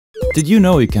Did you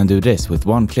know you can do this with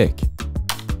one click?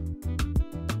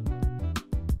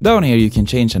 Down here you can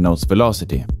change a note's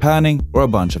velocity, panning, or a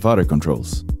bunch of other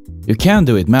controls. You can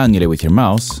do it manually with your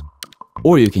mouse,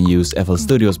 or you can use FL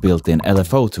Studio's built-in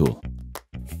LFO tool.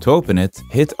 To open it,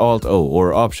 hit Alt-O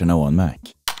or Option-O on Mac.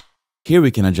 Here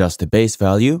we can adjust the base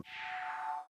value,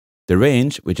 the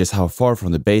range, which is how far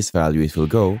from the base value it will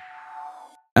go,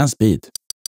 and speed.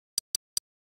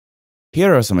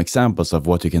 Here are some examples of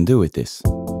what you can do with this.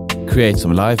 Create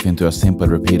some life into a simple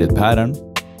repeated pattern,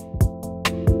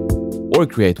 or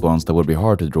create ones that would be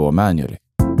hard to draw manually.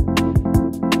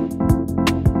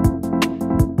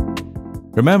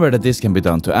 Remember that this can be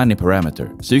done to any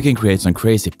parameter, so you can create some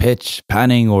crazy pitch,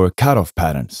 panning, or cutoff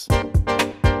patterns.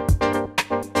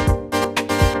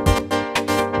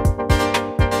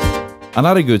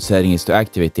 Another good setting is to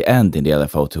activate the end in the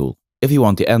LFO tool, if you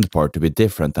want the end part to be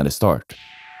different than the start.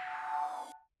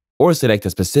 Or select a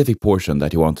specific portion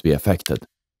that you want to be affected.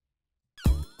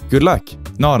 Good luck!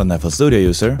 Not an FL Studio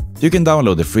user? You can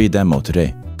download the free demo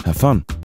today. Have fun!